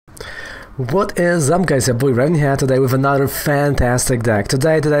What is up, guys? Your boy Raven here today with another fantastic deck.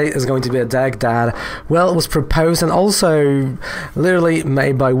 Today is going to be a deck that, well, was proposed and also literally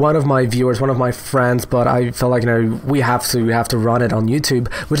made by one of my viewers, one of my friends, but I felt like, we have to run it on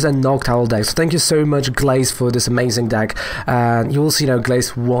YouTube, which is a Noctowl deck. So thank you so much, Glaze, for this amazing deck. And you will see,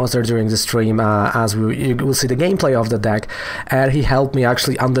 Glaze was there during the stream as you will see the gameplay of the deck, and he helped me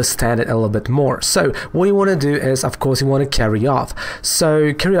actually understand it a little bit more. So what you want to do is, of course, you want to carry off.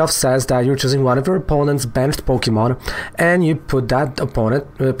 So carry off says that you're choosing one of your opponent's benched Pokemon, and you put that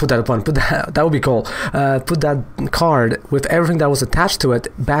card with everything that was attached to it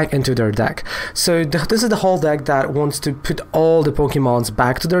back into their deck. So this is the whole deck that wants to put all the Pokemons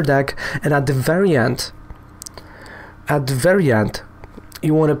back to their deck, and at the very end,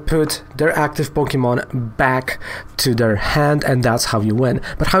 you want to put their active Pokemon back to their hand, and that's how you win.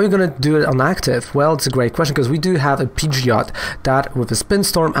 But how are you going to do it on active? Well, it's a great question, because we do have a Pidgeotto that with a Spin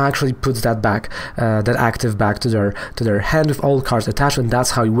Storm actually puts that back, that active back to their hand with all cards attached, and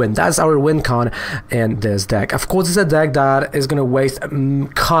that's how you win. That's our win con in this deck. Of course, it's a deck that is going to waste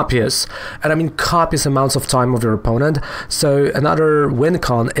copious, and I mean copious amounts of time of your opponent. So another win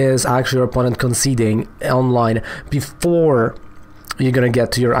con is actually your opponent conceding online before you're gonna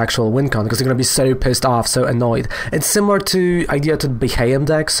get to your actual win count, because you're gonna be so pissed off, so annoyed. It's similar to idea to the Behaim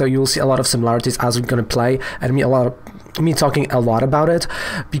deck, so you'll see a lot of similarities as we're gonna play, and me talking a lot about it,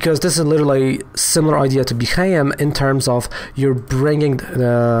 because this is literally similar idea to Behaim in terms of you're bringing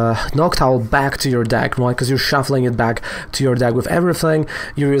the Noctowl back to your deck, right? Because you're shuffling it back to your deck with everything.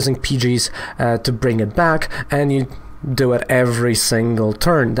 You're using PGs to bring it back, and you do it every single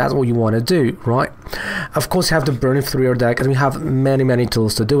turn. That's what you want to do, right? Of course, you have to burn it through your deck, and we have many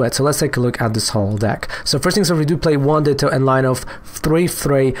tools to do it. So let's take a look at this whole deck. So first things, we do play one Ditto and line of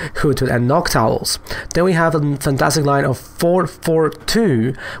 3/3 Hoothoot and Noctowls. Then we have a fantastic line of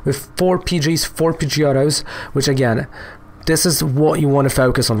 4/4/2 with 4 PGs, 4 Pidgeottos, which again, this is what you want to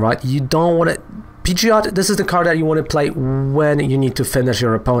focus on, right? You don't want to Pidgeotto, this is the card that you want to play when you need to finish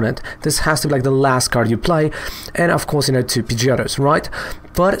your opponent. This has to be like the last card you play, and of course, 2 Pidgeottos, right?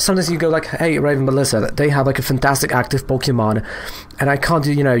 But sometimes you go like, hey, Raven, but listen, they have like a fantastic active Pokemon, and I can't,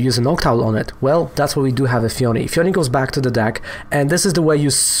 use a Noctowl on it. Well, that's what we do have a Phione. Phione goes back to the deck, and this is the way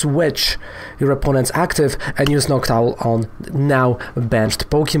you switch your opponent's active and use Noctowl on now benched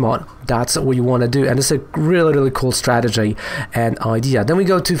Pokemon. That's what you want to do, and it's a really cool strategy and idea. Then we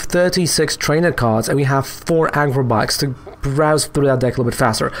go to 36 trainer cards, and we have 4 Agrobikes to browse through that deck a little bit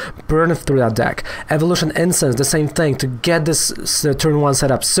faster, burn through that deck. Evolution Incense, the same thing, to get this turn 1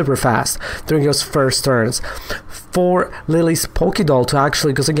 set up super fast during those first turns. 4 Lily's Pokédoll to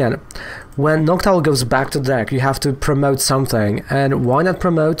actually, because again, when Noctowl goes back to the deck, you have to promote something, and why not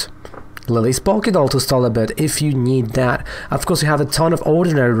promote Lily's Pokédoll to stall a bit if you need that. Of course, you have a ton of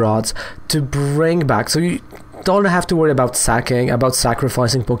ordinary rods to bring back, so you don't have to worry about sacking, about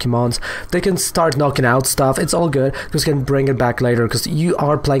sacrificing Pokemons. They can start knocking out stuff. It's all good, because you can bring it back later, because you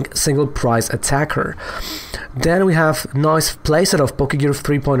are playing single prize attacker. Then we have nice playset of Pokegear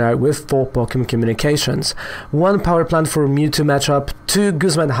 3.0 with 4 Pokemon communications, 1 power plant for Mewtwo matchup, 2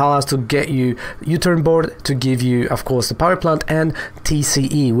 Guzman Halas to get you U-turn board to give you, of course, the power plant, and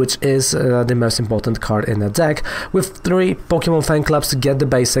TCE, which is the most important card in the deck, with 3 Pokemon fan clubs to get the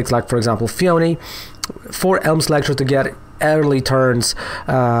basics, like for example Phione, 4 Elm's Lecture to get early turn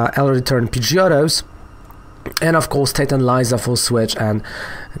Pidgeottos, and of course Titan Liza for switch and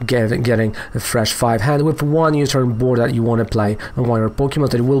getting a fresh 5 hand with 1 U-turn board that you want to play on one of your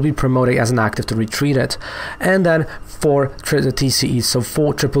Pokemon that will be promoting as an active to retreat it, and then 4 TCEs, so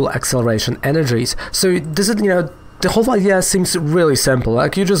 4 triple acceleration energies. So this is, the whole idea seems really simple.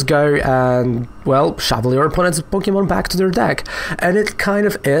 Like, you just go and, well, shovel your opponent's Pokemon back to their deck. And it kind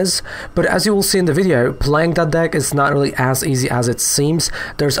of is, but as you will see in the video, playing that deck is not really as easy as it seems.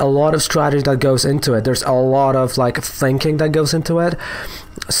 There's a lot of strategy that goes into it. There's a lot of, thinking that goes into it.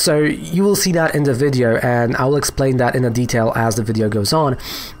 So you will see that in the video, and I will explain that in a detail as the video goes on.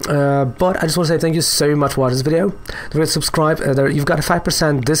 But I just want to say thank you so much for watching this video. Don't forget to subscribe. You've got a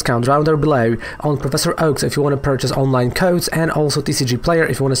 5% discount down there below on Professor Oaks if you want to purchase online codes, and also TCG Player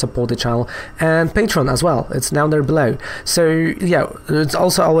if you want to support the channel, and Patreon as well. It's down there below. So yeah, it's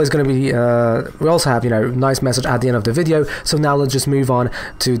also always going to be, we also have, nice message at the end of the video. So now let's just move on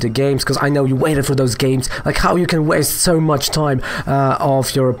to the games, because I know you waited for those games, like how you can waste so much time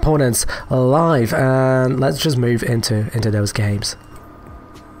of your opponent's life, and let's just move into those games.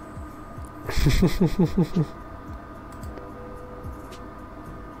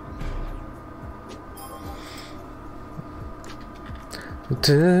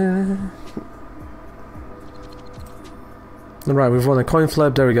 Alright, we've won a coin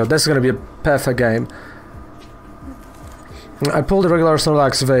flip. There we go. This is going to be a perfect game. I pulled a regular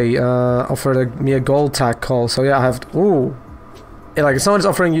Snorlax V, offered me a gold tag call, so yeah, I have... Ooh! Yeah, like, if someone's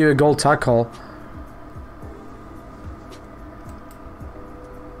offering you a gold tag call...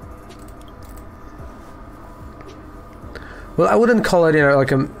 Well, I wouldn't call it, you know,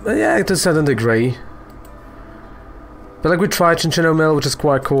 like a... Yeah, to a certain degree. But like, we tried Chinchino Mill, which is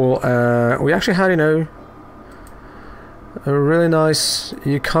quite cool. We actually had, you know... a really nice...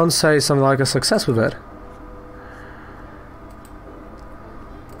 You can't say something like a success with it.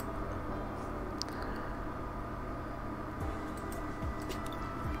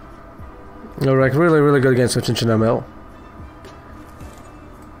 Alright, really good against Chinchino Mill.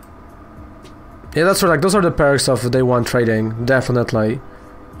 Yeah, that's right, like, those are the perks of day 1 trading, definitely.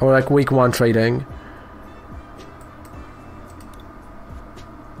 Or like week 1 trading.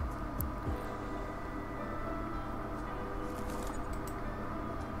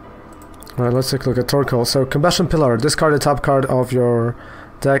 Alright, let's take a look at Torkoal. So, Combustion Pillar, discard the top card of your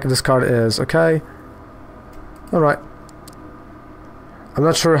deck. This card is okay. Alright. I'm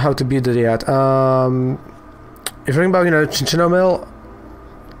not sure how to beat it yet. If you're thinking about, you know, Chinchino Mill,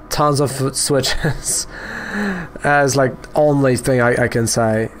 tons of switches as like only thing I can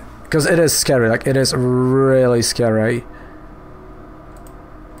say, because it is scary, like it is really scary.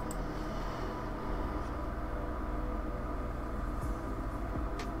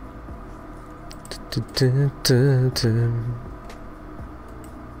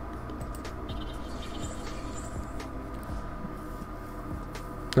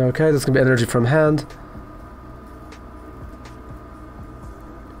 Okay, this can be energy from hand.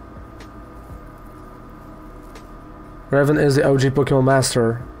 Raven is the OG Pokemon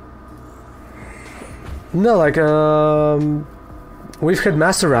Master. No, like, we've hit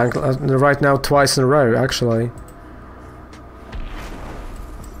Master Rank right now twice in a row, actually.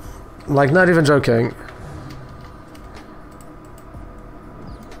 Like, not even joking.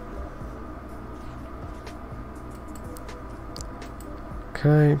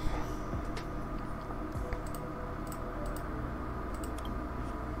 Okay.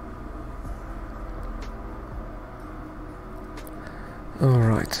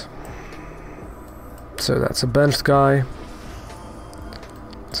 Alright. So that's a benched guy.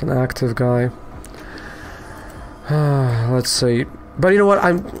 It's an active guy. Let's see. But you know what?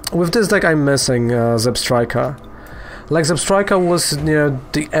 With this deck I'm missing Zebstrika. Like Zebstrika was, you know,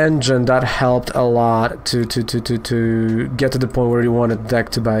 the engine that helped a lot to get to the point where you wanted the deck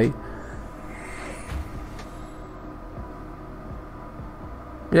to be.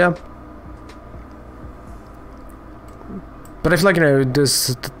 Yeah. But I feel like, you know,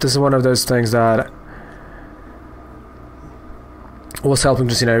 this is one of those things that was helping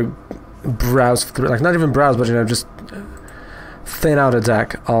just, you know, browse through, like not even browse, but, you know, just thin out a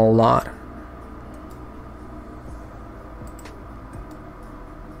deck a lot.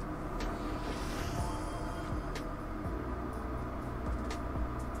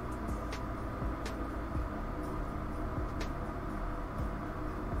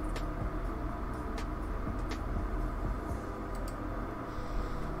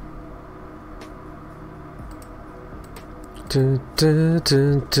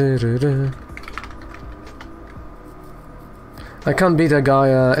 I can't beat a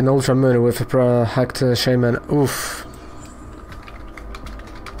guy in Ultra Moon with a hacked Shaman. Oof.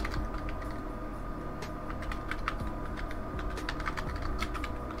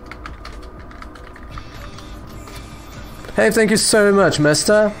 Hey, thank you so much,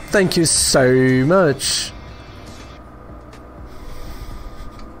 mister. Thank you so much.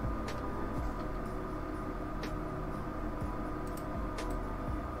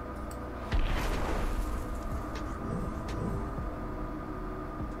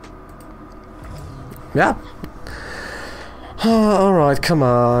 Yeah. Alright, come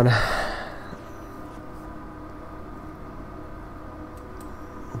on.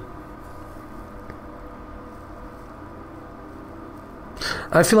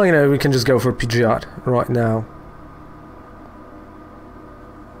 I feel like, you know, we can just go for Pidgeotto right now.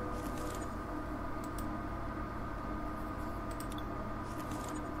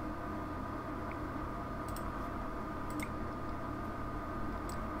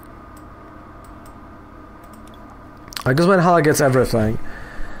 I guess when Hala gets everything.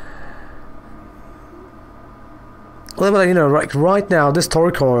 Well, but, you know, right now, this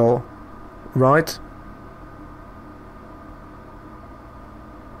Torkoal, right,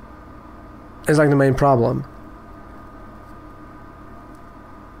 is like the main problem.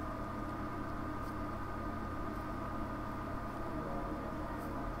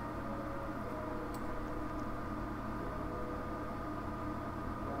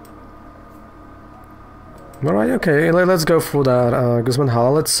 Alright, okay, let's go for that, Guzman Hala,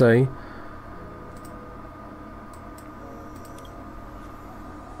 let's see.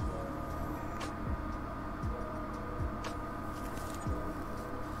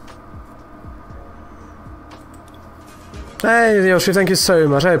 Hey Yoshi, thank you so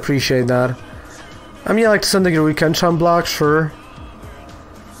much, I appreciate that. I mean, like sending a weekend charm block, sure.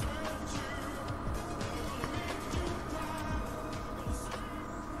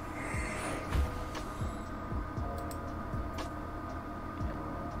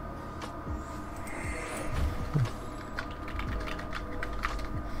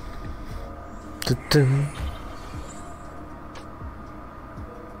 Dun.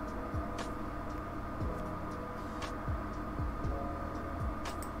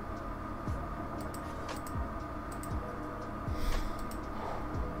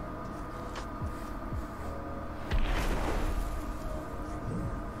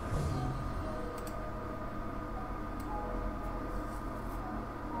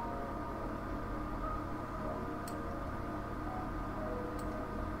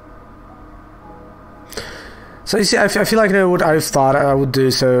 So you see, I feel like, you know, what I've thought I would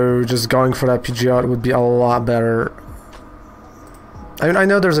do, so just going for that Pidgeotto would be a lot better. I mean, I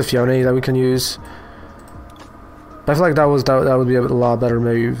know there's a Fiona that we can use, but I feel like that would be a lot better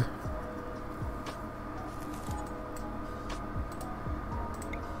move.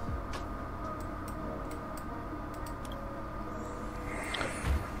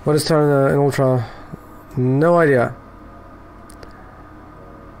 What is turn in Ultra? No idea.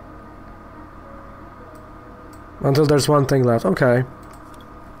 Until there's one thing left. Okay.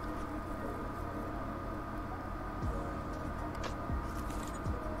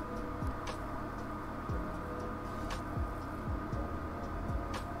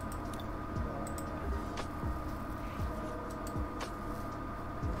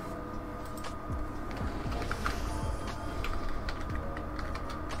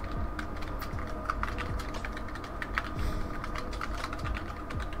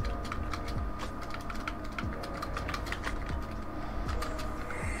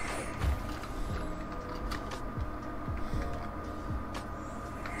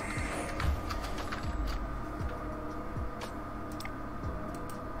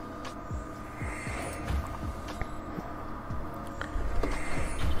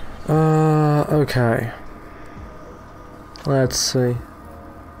 Okay. Let's see.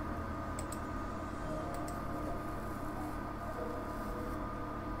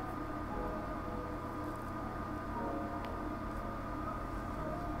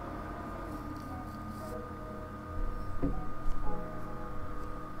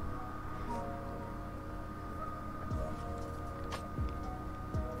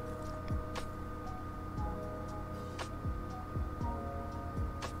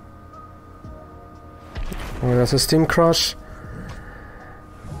 Oh, that's a Steam Crush.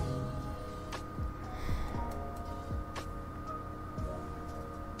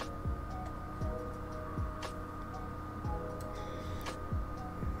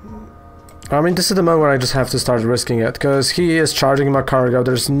 I mean, this is the moment where I just have to start risking it, because he is charging my cargo.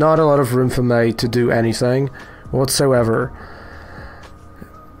 There's not a lot of room for me to do anything whatsoever.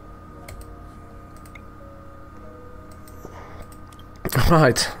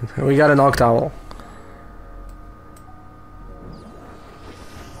 Right, we got a Noctowl.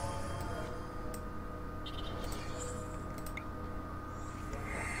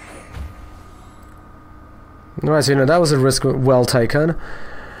 Right, so you know, that was a risk well taken.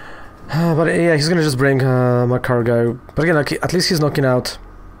 But yeah, he's gonna just bring my cargo. But again, at least he's knocking out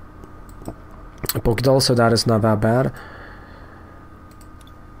a Pokédoll, so that is not that bad.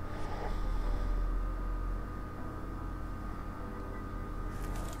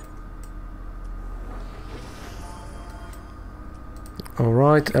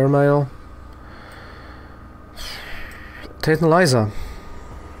 Alright, Airmail. Tate and Liza.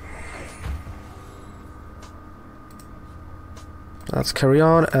 Let's carry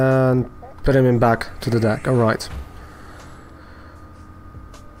on and put him in back to the deck. Alright.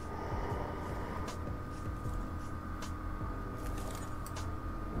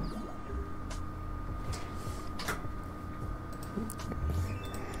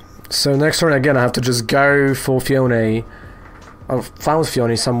 So next turn again I have to just go for Fiona. I've found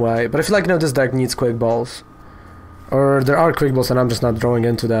Fiona some way. But I feel like, you know, this deck needs quick balls. Or there are quick balls and I'm just not drawing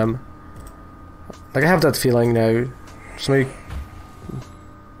into them. Like I have that feeling now. Just maybe.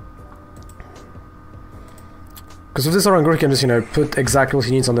 Because with this Oranguru, he can just, you know, put exactly what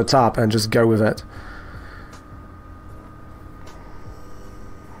he needs on the top and just go with it.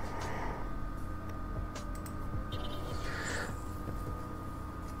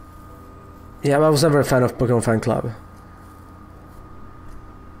 Yeah, I was never a fan of Pokemon Fan Club.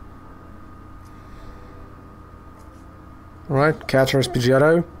 Alright, catcher's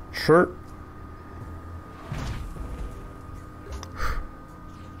Pidgeotto. Sure.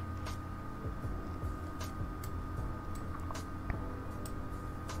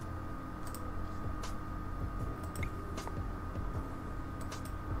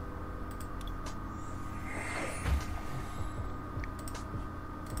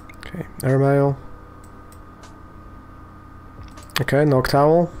 Okay, Airmail. Okay,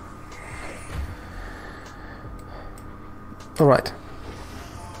 Noctowl. Alright.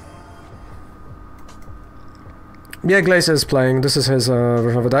 Yeah, Glaze is playing. This is his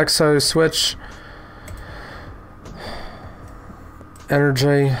version of the deck, so switch.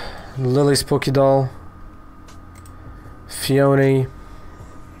 Energy. Lily's Pokédoll. Fione.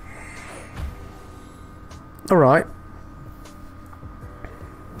 Alright.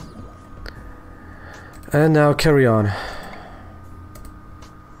 And now carry on.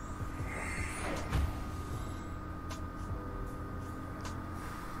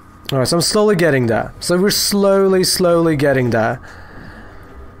 Alright, so I'm slowly getting there. So we're slowly getting there.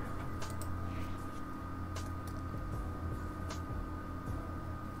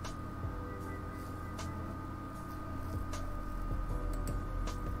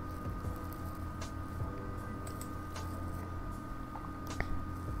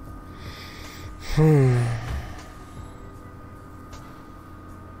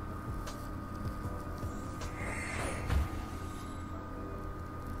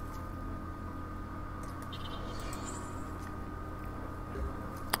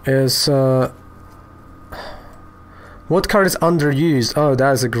 Is what card is underused? Oh,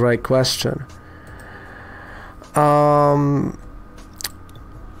 that is a great question. Oh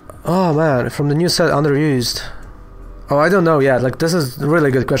man, from the new set, underused. Oh, I don't know yet. Like, this is a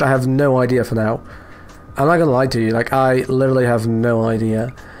really good question. I have no idea for now. I'm not gonna lie to you. Like, I literally have no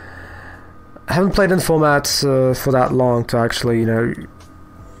idea. I haven't played in formats for that long to actually, you know,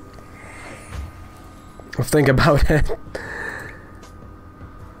 think about it.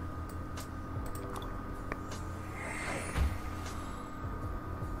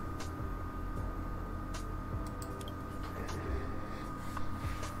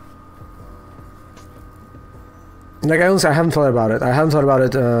 Like, honestly, I haven't thought about it. I haven't thought about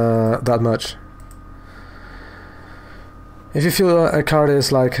it that much. If you feel a card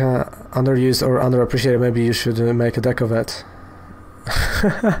is like underused or underappreciated, maybe you should make a deck of it.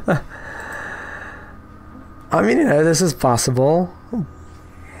 I mean, you know, this is possible.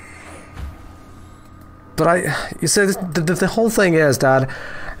 But you say the whole thing is that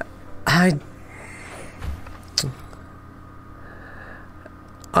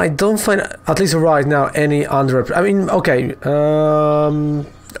I don't find, at least right now, any I mean, okay,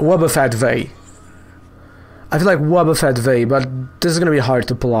 Wobbuffet V. I feel like Wobbuffet V, but this is going to be hard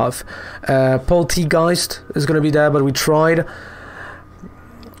to pull off. Poltegeist is going to be there, but we tried.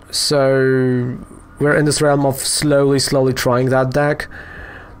 So we're in this realm of slowly trying that deck.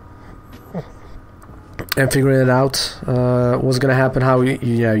 And figuring it out, what's going to happen, how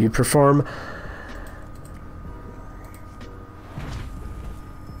you perform.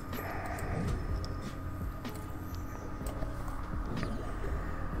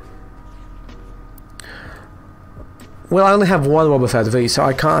 Well, I only have one Wobbuffet V, so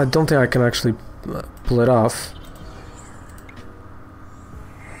I don't think I can actually pull it off.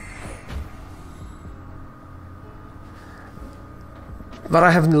 But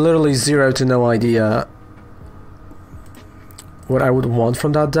I have literally zero to no idea what I would want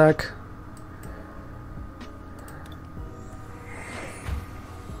from that deck.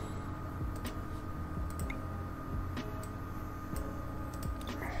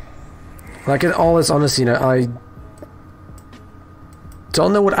 Like, in all its honesty, you know, I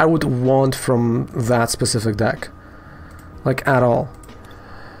don't know what I would want from that specific deck, like, at all,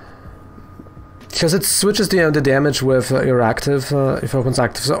 because it switches the damage with your active if opens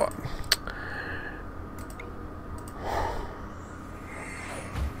active. So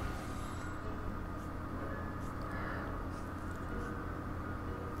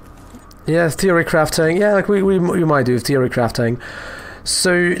yeah, theory crafting. Yeah, like we might do theory crafting.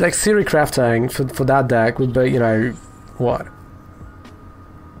 So like theory crafting for that deck would be, you know, what?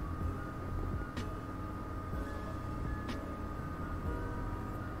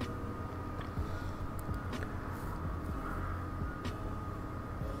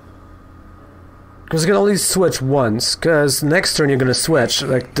 Because you can only switch once, because next turn you're going to switch,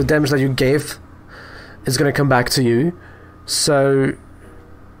 like the damage that you gave is going to come back to you, so...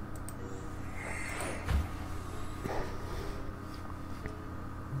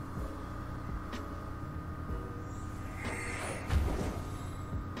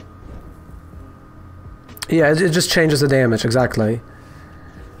 Yeah, it just changes the damage, exactly.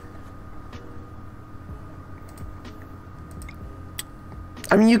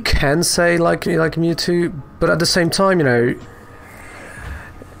 I mean, you can say like Mewtwo, but at the same time, you know,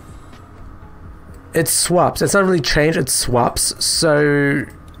 it swaps. It's not really changed, it swaps, so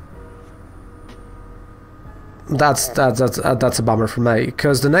that's a bummer for me,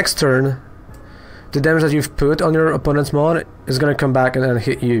 because the next turn, the damage that you've put on your opponent's mon is gonna come back and then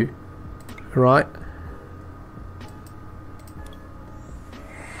hit you, right?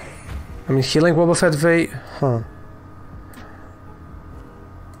 I mean, healing Wobbuffet V, huh?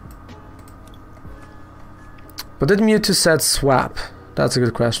 But did Mewtwo set swap? That's a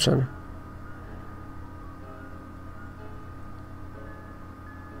good question.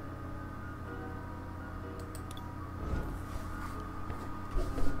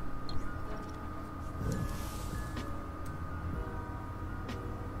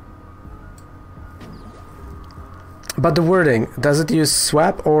 But the wording, does it use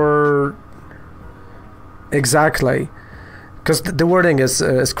swap or exactly? Because the wording is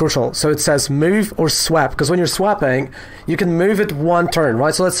crucial. So it says move or swap. Because when you're swapping, you can move it one turn,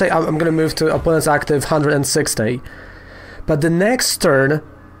 right? So let's say I'm going to move to opponent's active 160. But the next turn,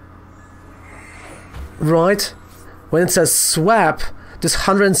 right, when it says swap, this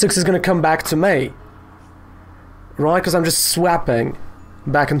 160 is going to come back to me, right? Because I'm just swapping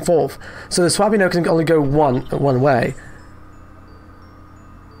back and forth. So the swap, you know, can only go one way.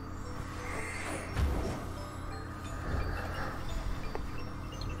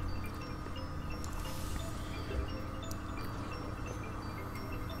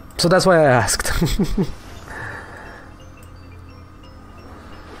 So that's why I asked.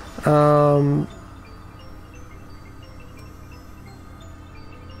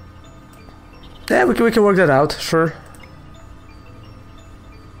 Yeah, we can work that out, sure.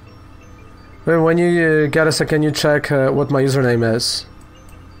 When you get a second, you check what my username is.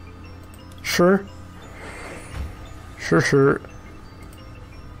 Sure. Sure.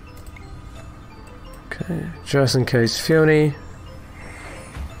 Okay, just in case, Fiona.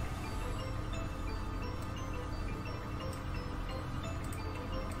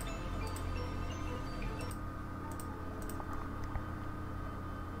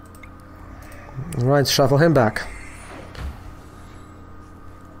 Right, shuffle him back.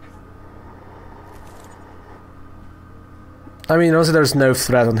 I mean, also there's no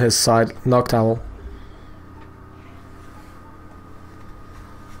threat on his side, Noctowl.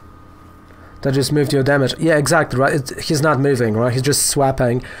 That just moved your damage. Yeah, exactly, right? He's not moving, right? He's just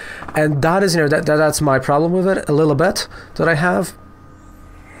swapping. And that is, you know, that's my problem with it, a little bit, that I have.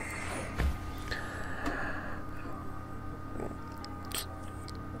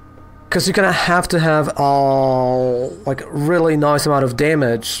 Because you're gonna have to have like really nice amount of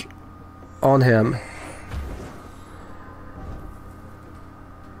damage on him.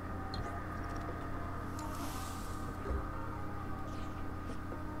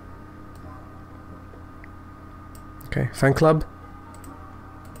 Okay, fan club.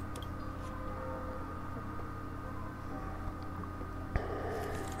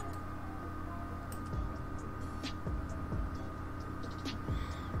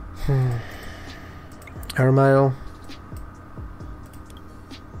 Airmail.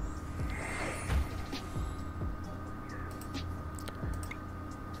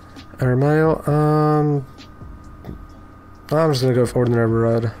 Airmail. I'm just gonna go for ordinary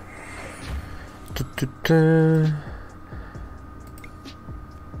red.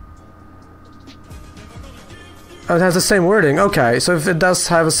 Oh, it has the same wording. Okay, so if it does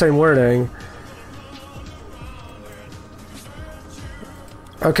have the same wording.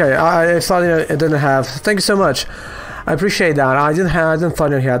 Okay, I thought it didn't have. Thank you so much. I appreciate that. I didn't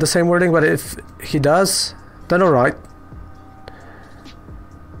thought he had the same wording, but if he does, then alright.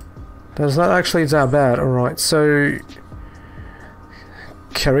 That's not actually that bad. Alright, so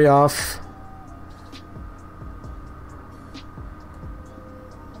carry off.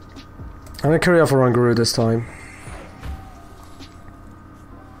 I'm gonna carry off a Oranguru this time.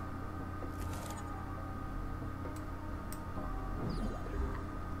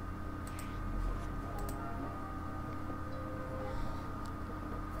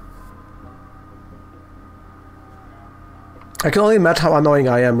 I can only imagine how annoying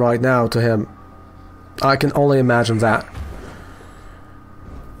I am right now to him. I can only imagine that.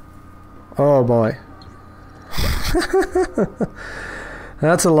 Oh boy.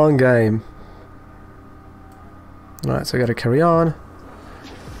 That's a long game. Alright, so I gotta carry on.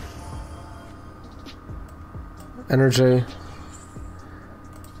 Energy.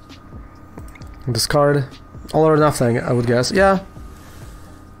 Discard. All or nothing, I would guess. Yeah.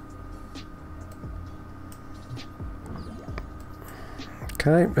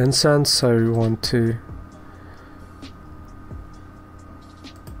 Okay, incense, so we want to...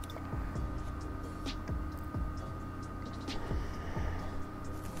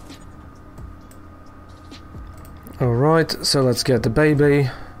 Alright, so let's get the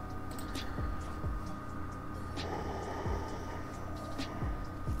baby.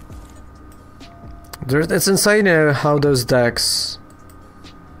 It's insane how those decks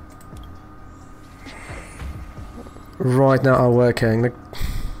right now are working. Like,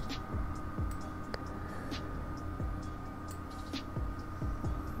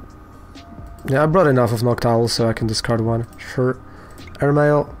 yeah, I brought enough of Noctowl so I can discard one. Sure.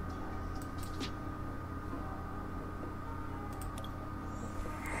 Airmail.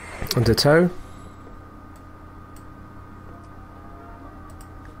 Ditto.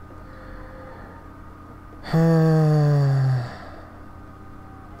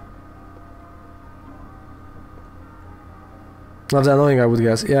 Not that annoying, I would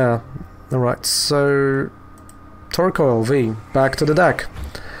guess. Yeah. Alright, so... Torkoil V. Back to the deck.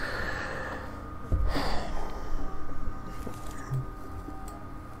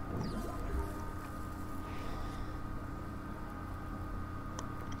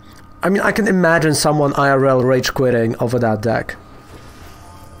 I mean, I can imagine someone IRL rage quitting over that deck.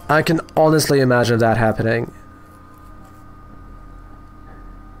 I can honestly imagine that happening.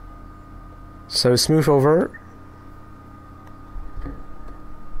 So smooth over.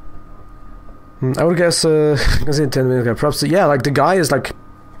 I would guess, 10 minutes props to, yeah, like the guy is like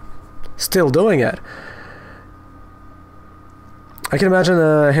still doing it. I can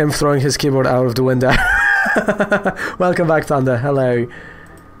imagine him throwing his keyboard out of the window. Welcome back, Thunder. Hello.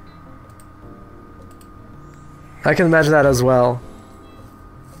 I can imagine that as well.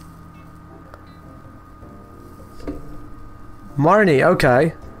 Marnie,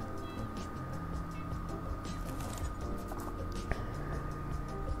 okay.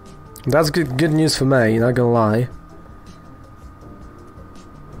 That's good news for me, not gonna lie.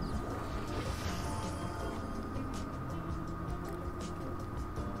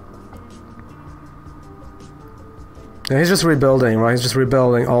 Yeah, he's just rebuilding, right? He's just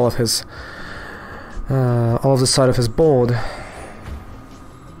rebuilding all of his... all of the side of his board.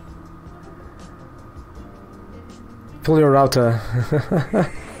 Pull your router.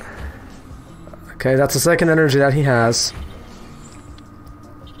 Okay, that's the second energy that he has.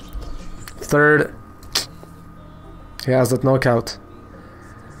 Third, he has that knockout.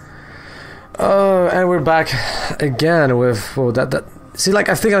 Oh, and we're back again with that. See, like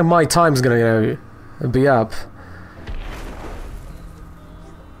I think like, my time's gonna be up,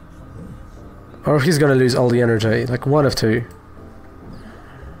 or he's gonna lose all the energy. Like one of two.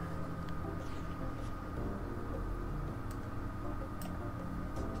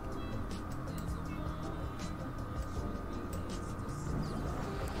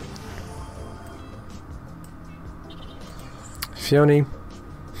 Fioni.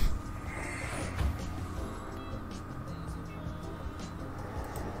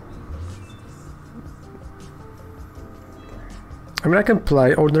 I mean, I can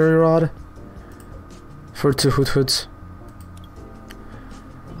play Ordinary Rod for 2 Hoot-Hoots.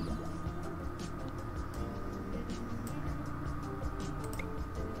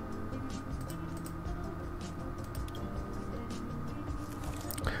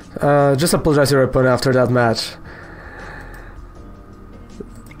 Just apologize to your opponent after that match.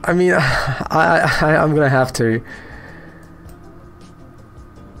 I mean, I'm gonna have to.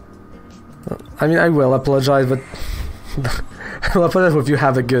 I mean, I will apologize, but I'll apologize if you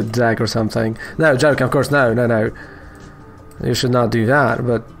have a good deck or something. No, joke, of course, no. You should not do that,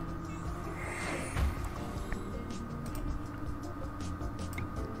 but...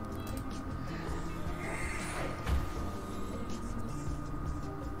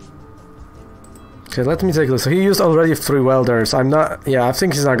 Okay, let me take a look. So he used already 3 welders. I'm not... Yeah, I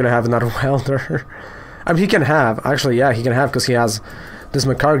think he's not gonna have another welder. I mean, he can have. Actually, yeah, he can have because he has this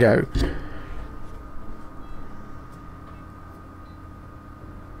McCargo.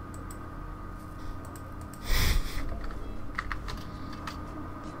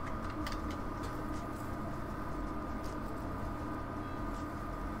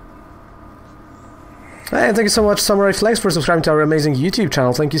 Hey, thank you so much, Samurai Flex, for subscribing to our amazing YouTube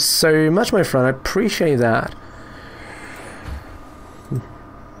channel. Thank you so much, my friend. I appreciate that.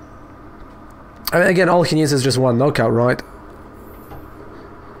 I mean, again, all he needs is just 1 knockout, right?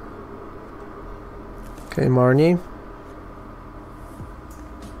 Okay, Marnie.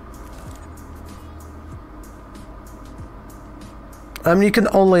 I mean, you can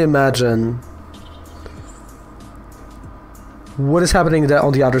only imagine what is happening there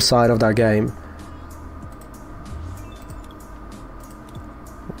on the other side of that game.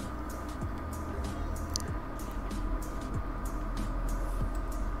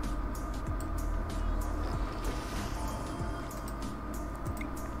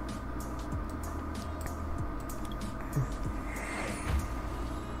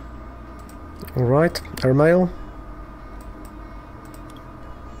 Alright, Airmail.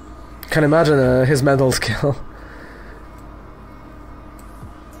 Can imagine his mental skill.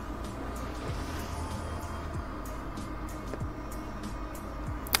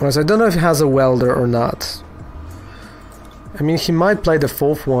 Right, so I don't know if he has a welder or not. I mean, he might play the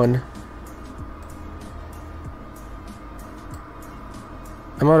 4th one.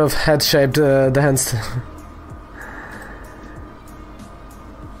 I'm out of head-shaped dance.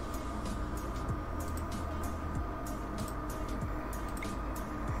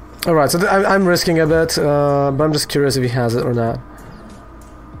 Alright, so I'm risking a bit, but I'm just curious if he has it or not.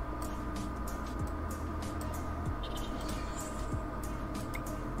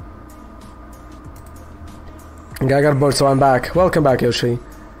 Okay, I got bored, so I'm back. Welcome back, Yoshi.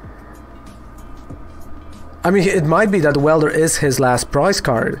 I mean, it might be that Welder is his last prize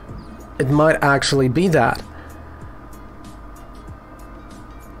card. It might actually be that.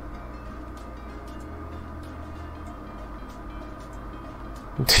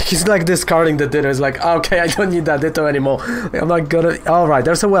 He's like discarding the Ditto. He's like, okay, I don't need that Ditto anymore. I'm not gonna... Alright,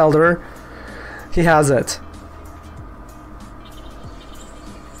 there's a Welder. He has it.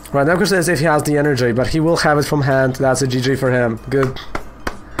 Right, now question is if he has the energy, but he will have it from hand. That's a GG for him. Good.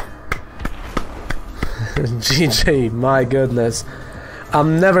 GG, my goodness.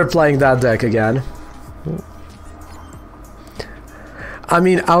 I'm never playing that deck again. I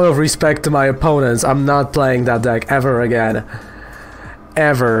mean, out of respect to my opponents, I'm not playing that deck ever again.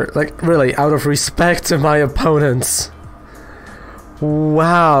 Ever. Like, really, out of respect to my opponents.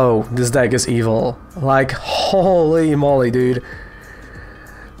 Wow, this deck is evil. Like, holy moly, dude.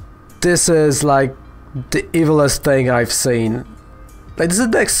 This is like the evilest thing I've seen. Like, this is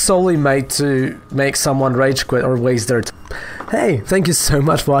a deck solely made to make someone rage quit or waste their time. Hey, thank you so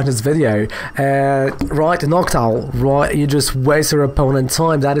much for watching this video. Right, Noctowl, right, you just waste your opponent's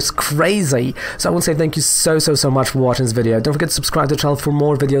time. That is crazy. So I want to say thank you so much for watching this video. Don't forget to subscribe to the channel for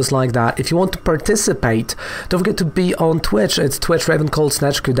more videos like that. If you want to participate, don't forget to be on Twitch. It's Twitch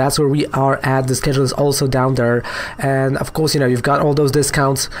RavenColdSnatchQ. That's where we are at. The schedule is also down there. And of course, you know, you've got all those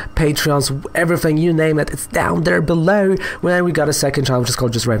discounts, Patreons, everything, you name it. It's down there below. When we got a second channel, which is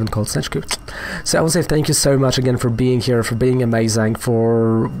called just RavenColdSnatchQ. So I want to say thank you so much again for being here, for being amazing,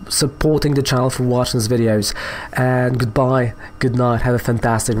 for supporting the channel, for watching these videos, and goodbye, good night, have a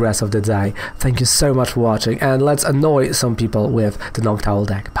fantastic rest of the day. Thank you so much for watching, and let's annoy some people with the Noctowl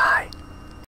deck. Bye.